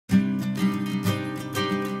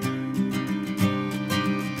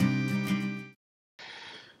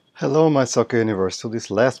Hello, my soccer universe, to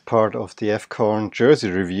this last part of the AFCON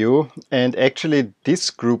jersey review. And actually,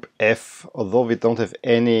 this Group F, although we don't have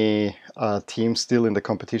any teams still in the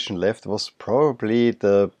competition left, was probably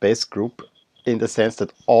the best group in the sense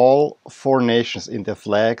that all four nations in their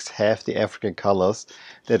flags have the African colors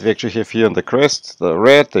that we actually have here on the crest, the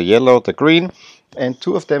red, the yellow, the green. And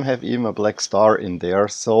two of them have even a black star in there.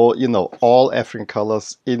 So, all African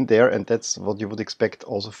colors in there. And that's what you would expect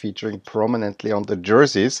also featuring prominently on the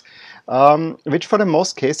jerseys, which for the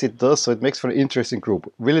most case it does. So it makes for an interesting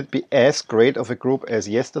group. Will it be as great of a group as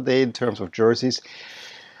yesterday in terms of jerseys?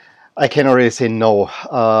 I can already say no.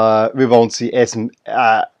 We won't see as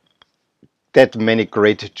that many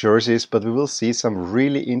great jerseys, but we will see some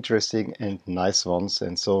really interesting and nice ones.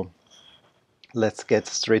 And so let's get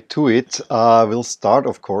straight to it. We'll start,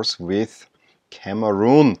 of course, with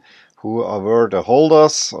Cameroon, who were the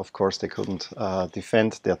holders. Of course, they couldn't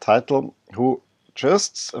defend their title, who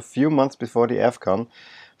just a few months before the AFCON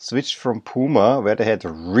switched from Puma, where they had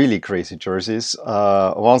really crazy jerseys,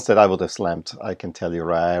 ones that I would have slammed, I can tell you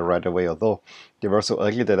right away, although they were so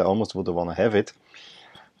ugly that I almost would have want to have it,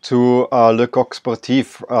 to Le Coq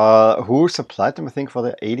Sportif, who supplied them, I think, for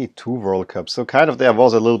the '82 World Cup. So kind of there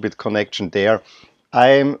was a little bit connection there.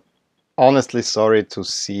 I'm honestly sorry to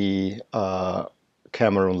see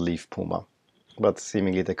Cameroon leave Puma, but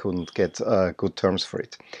seemingly they couldn't get good terms for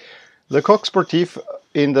it. Le Coq Sportif,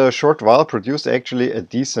 in the short while, produced actually a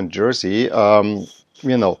decent jersey.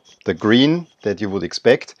 The green that you would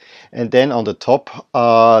expect. And then on the top,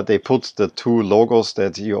 they put the two logos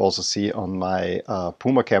that you also see on my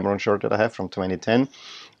Puma Cameroon shirt that I have from 2010.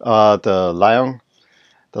 The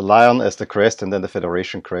lion as the crest, and then the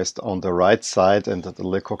Federation crest on the right side, and the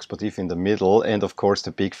Le Coq Sportif in the middle. And of course,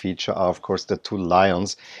 the big feature are, of course, the two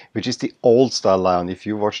lions, which is the old style lion. If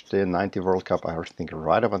you watched the '90 World Cup, I think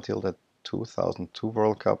right up until the 2002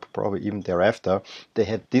 World Cup, probably even thereafter, they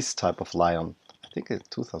had this type of lion. I think in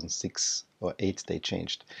 2006 or 8 they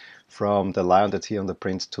changed from the lion that's here on the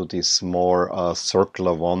print to this more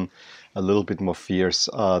circular one, a little bit more fierce.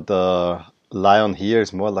 The lion here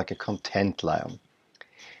is more like a content lion.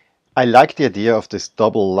 I like the idea of this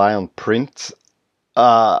double lion print.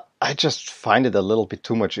 I just find it a little bit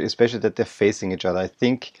too much, especially that they're facing each other. I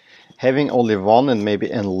think having only one and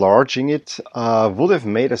maybe enlarging it would have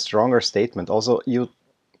made a stronger statement. Also,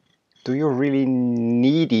 do you really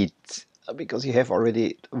need it? Because you have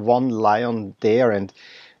already one lion there, and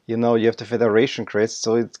you have the Federation crest,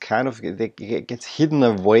 so it's kind of it gets hidden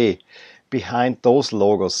away behind those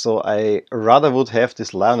logos. So I rather would have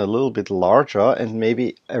this lion a little bit larger and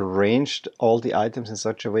maybe arranged all the items in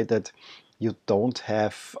such a way that you don't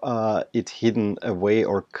have it hidden away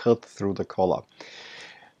or cut through the collar.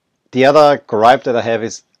 The other gripe that I have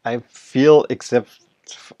is I feel, except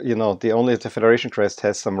the Federation crest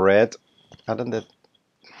has some red. Other than that,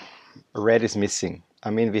 red is missing. I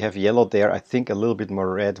mean, we have yellow there. I think a little bit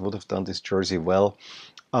more red would have done this jersey well.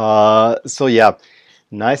 So yeah,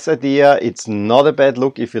 nice idea. It's not a bad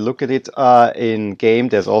look if you look at it in game.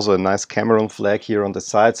 There's also a nice Cameroon flag here on the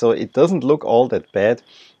side, so it doesn't look all that bad.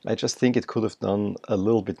 I just think it could have done a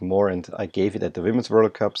little bit more, and I gave it at the Women's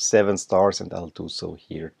World Cup 7 stars, and I'll do so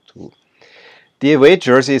here too. The away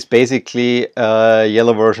jersey is basically a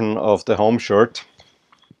yellow version of the home shirt.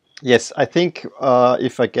 Yes, I think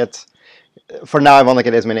if I get... For now, I want to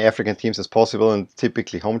get as many African teams as possible, and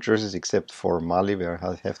typically home jerseys, except for Mali, where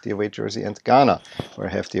I have the away jersey, and Ghana, where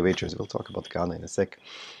I have the away jersey. We'll talk about Ghana in a sec.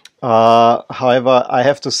 However, I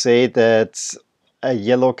have to say that a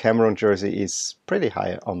yellow Cameroon jersey is pretty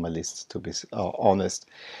high on my list, to be honest.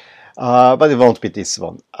 But it won't be this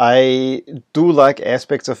one. I do like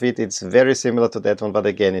aspects of it. It's very similar to that one, but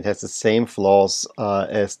again, it has the same flaws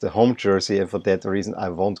as the home jersey, and for that reason, I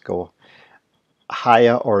won't go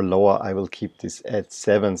higher or lower. I will keep this at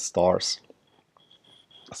 7 stars.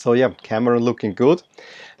 So yeah, Cameroon looking good.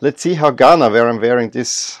 Let's see how Ghana, where I'm wearing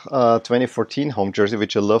this 2014 home jersey,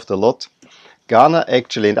 which I loved a lot. Ghana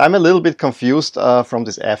actually, and I'm a little bit confused from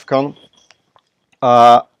this AFCON.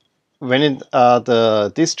 When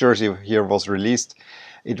this jersey here was released,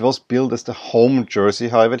 it was billed as the home jersey.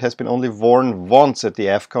 However, it has been only worn once at the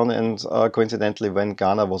AFCON, and coincidentally when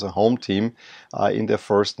Ghana was a home team in their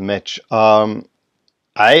first match.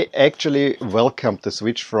 I actually welcomed the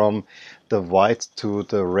switch from the white to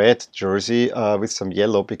the red jersey with some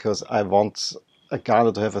yellow, because I want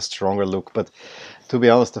Ghana to have a stronger look. But to be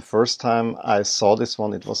honest, the first time I saw this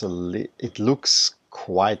one, it looks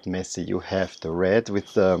quite messy. You have the red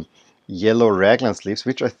with the yellow raglan sleeves,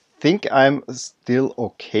 which I think I'm still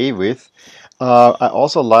okay with. I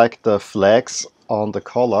also like the flags on the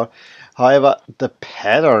collar. However, the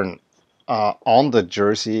pattern on the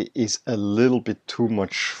jersey is a little bit too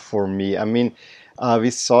much for me. I mean, we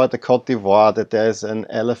saw at the Côte d'Ivoire that there's an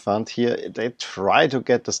elephant here. They try to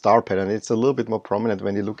get the star pattern. It's a little bit more prominent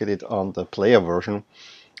when you look at it on the player version.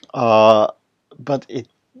 But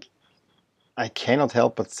I cannot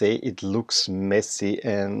help but say it looks messy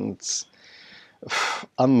and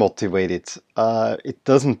unmotivated. It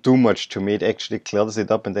doesn't do much to me. It actually clutters it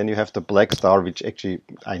up, and then you have the black star, which actually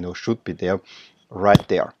I know should be there, right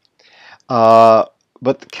there.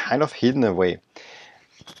 But kind of hidden away.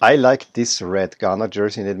 I like this red Ghana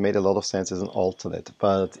jersey, and it made a lot of sense as an alternate.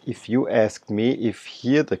 But if you asked me if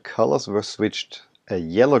here the colors were switched, a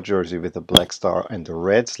yellow jersey with a black star and the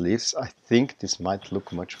red sleeves, I think this might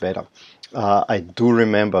look much better. I do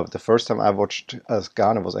remember the first time I watched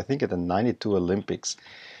Ghana was, I think, at the '92 Olympics.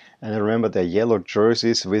 And I remember their yellow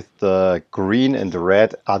jerseys with the green and the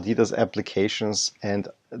red Adidas applications, and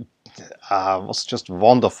was just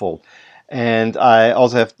wonderful. And I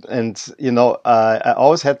also have, and you know, I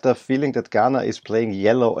always had the feeling that Ghana is playing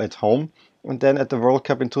yellow at home. And then at the World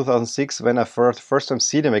Cup in 2006, when I first time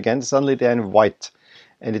see them again, suddenly they're in white.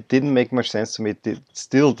 And it didn't make much sense to me. It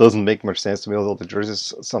still doesn't make much sense to me, although the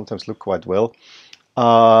jerseys sometimes look quite well.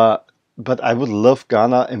 But I would love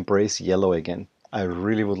Ghana embrace yellow again. I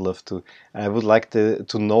really would love to. I would like to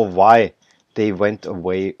know why they went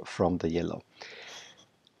away from the yellow.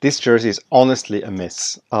 This jersey is honestly a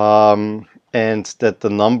mess. And that the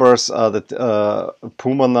numbers,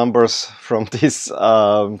 Puma numbers from this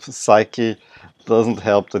Psyche doesn't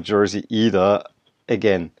help the jersey either.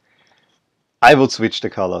 Again, I would switch the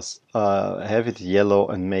colors. Have it yellow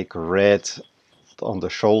and make red on the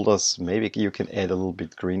shoulders. Maybe you can add a little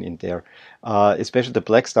bit green in there. Especially the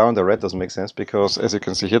black star on the red doesn't make sense because, as you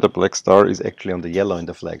can see here, the black star is actually on the yellow in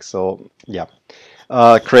the flag. So, yeah.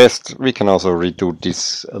 Crest, we can also redo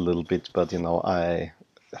this a little bit, but you know,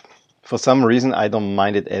 for some reason I don't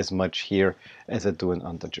mind it as much here as I do in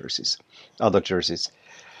other jerseys.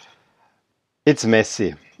 It's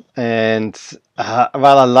messy, and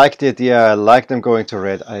while I like the idea, I like them going to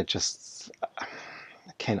red, I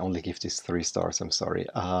can only give this 3 stars. I'm sorry.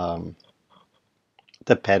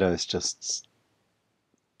 The pattern is just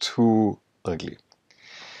too ugly.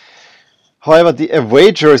 However, the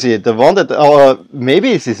away jersey, the one that,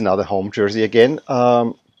 maybe this is another home jersey again,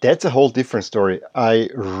 that's a whole different story. I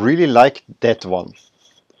really like that one.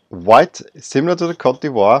 White, similar to the Côte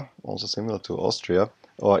d'Ivoire, also similar to Austria,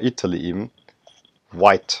 or Italy even.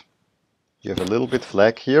 White. You have a little bit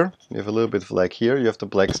flag here, you have a little bit flag here, you have the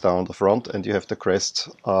black star on the front, and you have the crest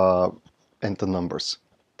and the numbers.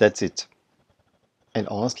 That's it. And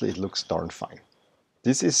honestly, it looks darn fine.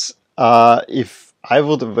 This is, if I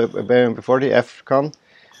would, before the AFCON,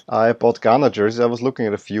 I bought Ghana jerseys. I was looking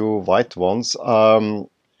at a few white ones,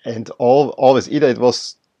 and always either it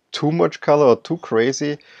was too much color or too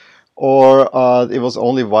crazy, or it was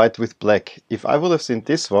only white with black. If I would have seen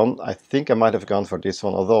this one, I think I might have gone for this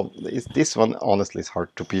one, although this one honestly is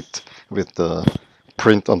hard to beat with the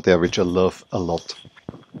print on there, which I love a lot.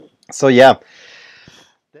 So yeah,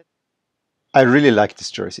 I really like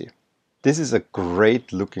this jersey. This is a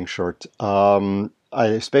great looking shirt. I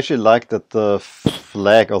especially like that the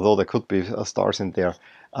flag, although there could be stars in there,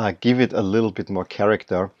 give it a little bit more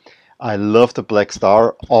character. I love the black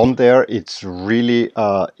star on there. It's really,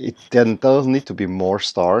 it then doesn't need to be more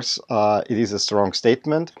stars. It is a strong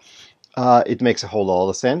statement. It makes a whole lot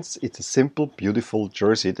of sense. It's a simple, beautiful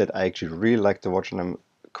jersey that I actually really like to watch, and I'm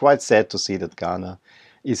quite sad to see that Ghana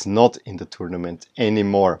is not in the tournament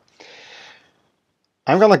anymore.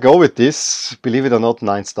 I'm gonna go with this, believe it or not,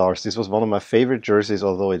 9 stars. This was one of my favorite jerseys,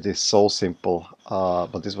 although it is so simple.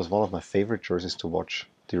 But this was one of my favorite jerseys to watch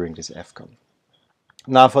during this AFCON.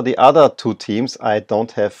 Now for the other 2 teams, I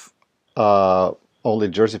don't have only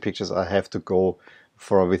jersey pictures. I have to go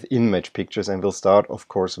with in-match pictures, and we'll start, of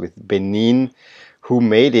course, with Benin, who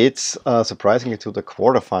made it, surprisingly, to the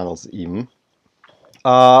quarterfinals even,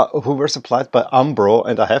 who were supplied by Umbro,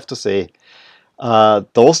 and I have to say,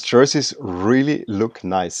 those jerseys really look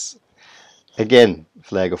nice. Again,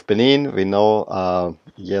 flag of Benin, we know,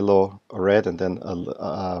 yellow, red, and then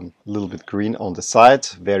a little bit green on the side.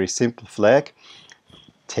 Very simple flag.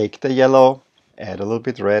 Take the yellow, add a little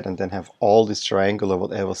bit red, and then have all this triangular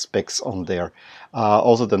whatever specks on there.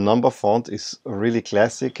 Also, the number font is really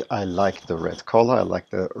classic. I like the red collar, I like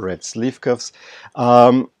the red sleeve cuffs.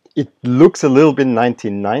 It looks a little bit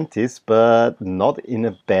 1990s, but not in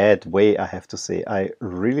a bad way, I have to say. I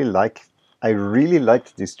really liked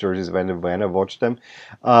these jerseys when I watched them.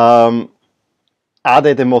 Are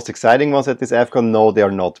they the most exciting ones at this AFCON? No, they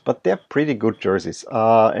are not, but they're pretty good jerseys.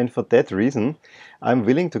 And for that reason, I'm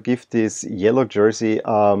willing to give this yellow jersey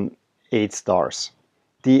 8 stars.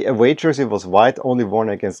 The away jersey was white, only worn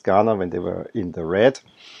against Ghana when they were in the red.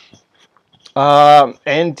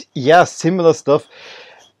 And yeah, similar stuff.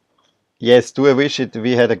 Yes, do I wish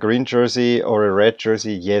we had a green jersey or a red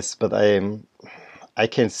jersey? Yes, but I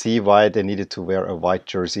can see why they needed to wear a white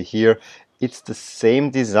jersey here. It's the same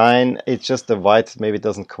design, it's just the white maybe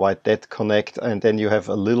doesn't quite that connect, and then you have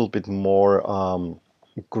a little bit more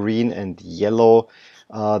green and yellow.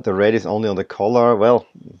 The red is only on the collar. Well,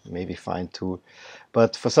 maybe fine too,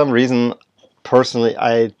 but for some reason, personally,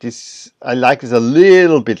 I like this a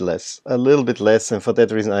little bit less, and for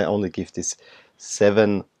that reason, I only give this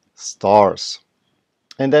 7 stars.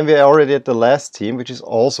 And then we are already at the last team, which is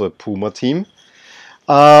also a Puma team.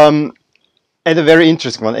 And a very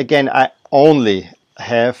interesting one. Again, I only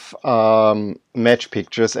have match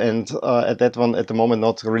pictures, and at that one, at the moment,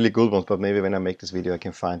 not really good ones, but maybe when I make this video, I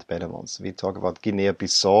can find better ones. We talk about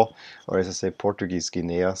Guinea-Bissau, or as I say, Portuguese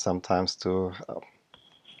Guinea, sometimes to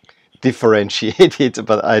differentiate it,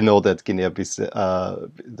 but I know that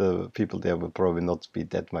Guinea-Bissau, the people there will probably not be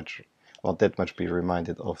that much be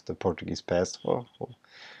reminded of the Portuguese past. Well,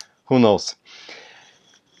 who knows?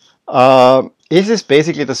 This is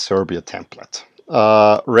basically the Serbia template.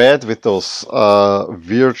 Red with those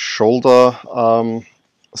weird shoulder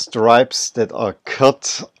stripes that are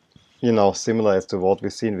cut, you know, similar as to what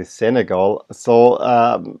we've seen with Senegal. So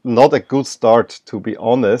not a good start, to be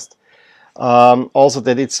honest. Also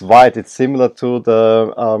that it's white, it's similar to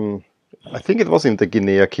the, I think it was in the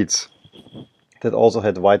Guinea kids that also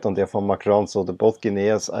had white on there from Macron. So the both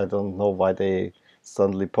Guineas, I don't know why they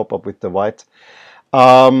suddenly pop up with the white.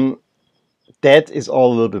 That is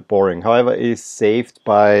all a little bit boring. However, it is saved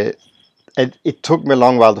by, and it took me a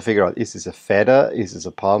long while to figure out, is this a feather? Is this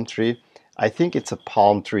a palm tree? I think it's a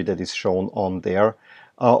palm tree that is shown on there,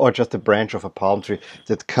 or just a branch of a palm tree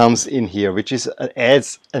that comes in here, which is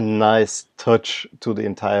adds a nice touch to the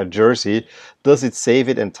entire jersey. Does it save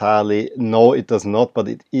it entirely? No, it does not, but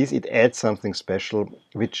it adds something special,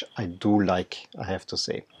 which I do like, I have to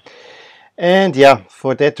say. And yeah,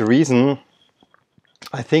 for that reason,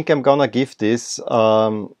 I think I'm gonna give this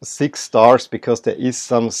 6 stars, because there is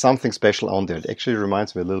something special on there. It actually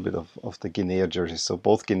reminds me a little bit of the Guinea jerseys. So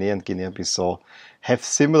both Guinea and Guinea-Bissau have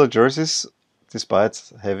similar jerseys,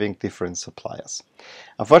 despite having different suppliers.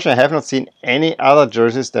 Unfortunately, I have not seen any other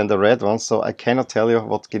jerseys than the red ones, so I cannot tell you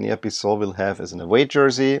what Guinea-Bissau will have as an away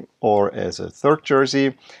jersey or as a third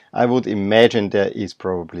jersey. I would imagine there is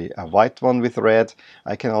probably a white one with red.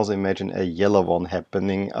 I can also imagine a yellow one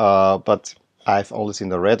happening, but I've only seen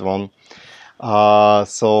the red one.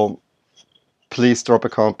 So please drop a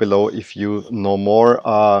comment below if you know more.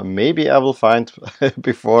 Maybe I will find,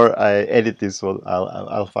 before I edit this one,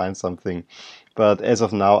 I'll find something. But as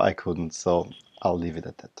of now, I couldn't, so I'll leave it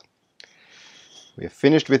at that. We're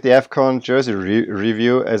finished with the AFCON jersey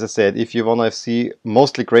review. As I said, if you want to see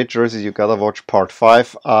mostly great jerseys, you gotta watch part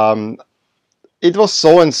 5. It was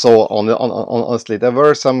so and so, honestly. There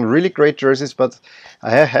were some really great jerseys, but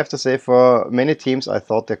I have to say, for many teams, I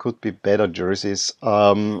thought there could be better jerseys.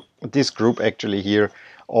 This group actually here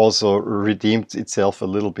also redeemed itself a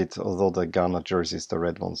little bit, although the Ghana jerseys, the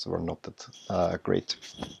red ones, were not that great.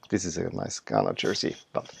 This is a nice Ghana jersey,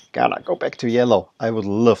 but Ghana, go back to yellow. I would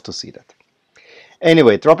love to see that.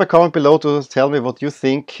 Anyway, drop a comment below to tell me what you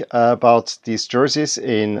think about these jerseys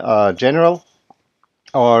in general,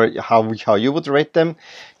 or how you would rate them.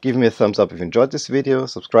 Give me a thumbs up if you enjoyed this video.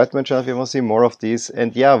 Subscribe to my channel if you want to see more of these.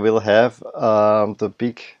 And yeah, we'll have the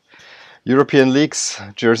big European Leagues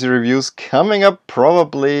jersey reviews coming up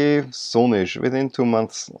probably soonish. Within 2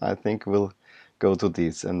 months, I think we'll go to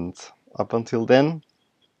these. And up until then,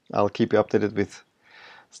 I'll keep you updated with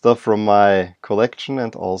stuff from my collection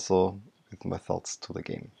and also with my thoughts to the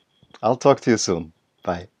game. I'll talk to you soon.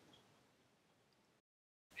 Bye.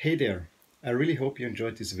 Hey there. I really hope you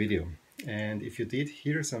enjoyed this video, and if you did,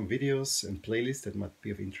 here are some videos and playlists that might be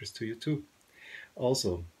of interest to you too.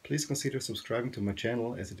 Also, please consider subscribing to my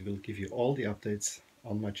channel, as it will give you all the updates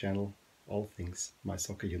on my channel, all things My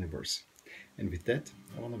Soccer Universe. And with that,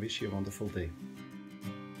 I want to wish you a wonderful day.